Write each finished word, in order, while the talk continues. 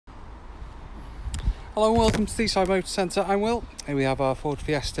Hello and welcome to Deeside Motor Centre. I'm Will. Here we have our Ford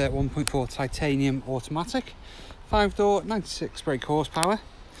Fiesta 1.4 titanium automatic, 5-door, 96 brake horsepower,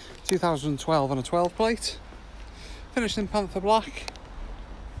 2012 on a 12 plate, finished in panther black,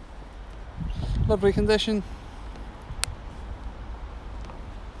 lovely condition,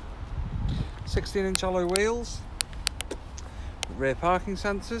 16-inch alloy wheels, rear parking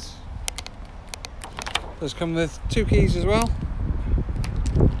sensors. Does come with 2 keys as well.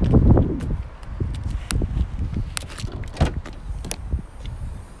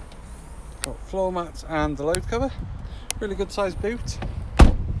 Got floor mats and the load cover. Really good sized boot.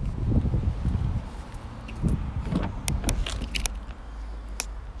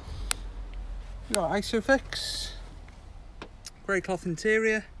 We've got Isofix, grey cloth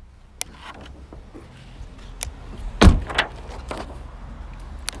interior.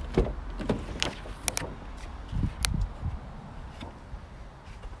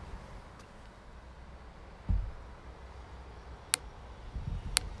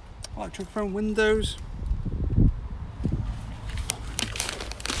 Electric front windows,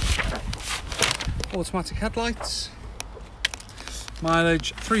 automatic headlights,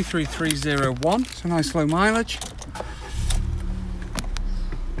 mileage 33301, so nice low mileage.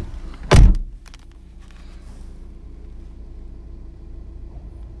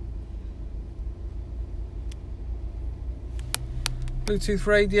 Bluetooth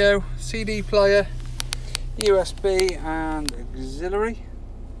radio, CD player, USB and auxiliary.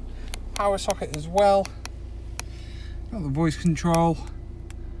 Power socket as well. Got the voice control,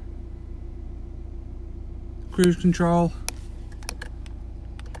 cruise control,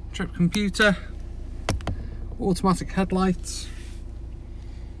 trip computer, automatic headlights.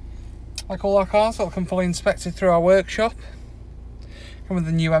 Like all our cars, they'll come fully inspected through our workshop. Come with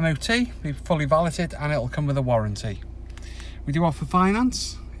a new MOT, be fully validated, and it'll come with a warranty. We do offer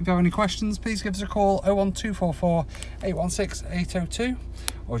finance. If you have any questions, please give us a call 01244 816 802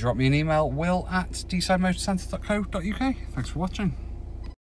 or drop me an email, will@deesidemotorcentre.co.uk. Thanks for watching.